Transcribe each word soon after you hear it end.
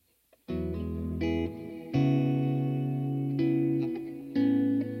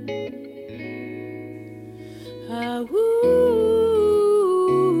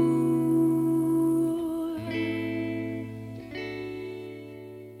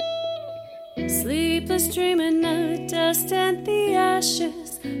Sleepless dreaming of dust and the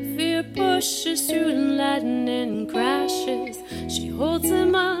ashes. Fear pushes through and lightning crashes. She holds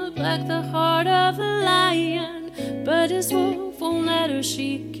him up like the heart of a lion, but his wolf won't let her,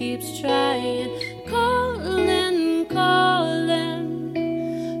 she keeps trying. Calling, calling,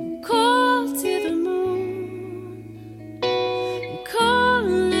 call to the moon.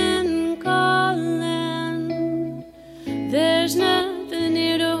 Calling, calling, there's nothing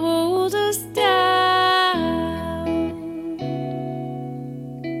here to hold us down.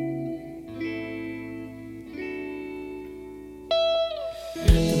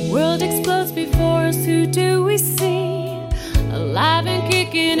 The world explodes before us, who do we see? Alive and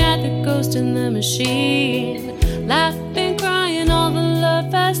kicking at the ghost in the machine. Laughing, crying, all the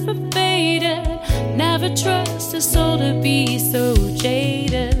love has faded. Never trust a soul to be so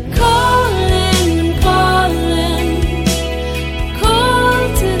jaded. Calling, calling, call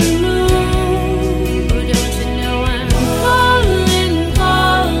to the moon. Oh, don't you know I'm calling,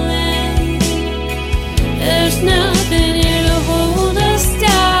 calling. There's nothing here to hold us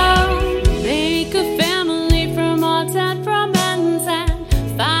down. Make a family from odds and from ends, and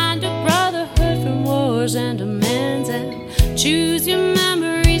find a brotherhood from wars and amends, and choose your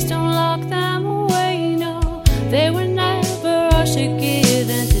memories, don't lock them away. No, they were never ours to give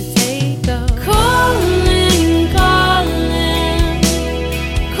and to take. Oh, calling, calling,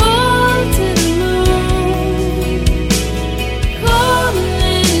 call to the moon.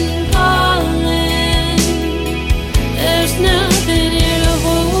 Calling, calling, there's nothing here to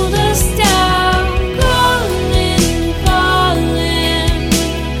hold us down. Calling, calling,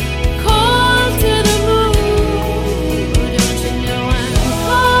 call to the moon. Oh, don't you know I'm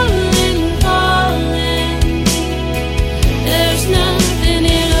calling, calling, there's nothing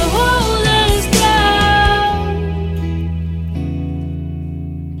here to hold us down.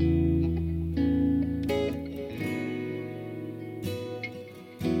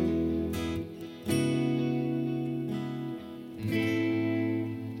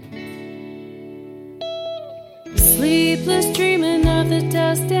 Sleepless dreaming of the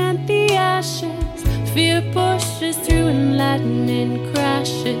dust and the ashes. Fear pushes through and lightning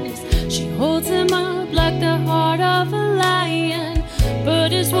crashes. She holds him up like the heart of a lion,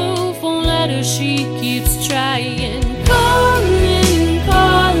 but his wolf won't let her, she keeps trying. Calling,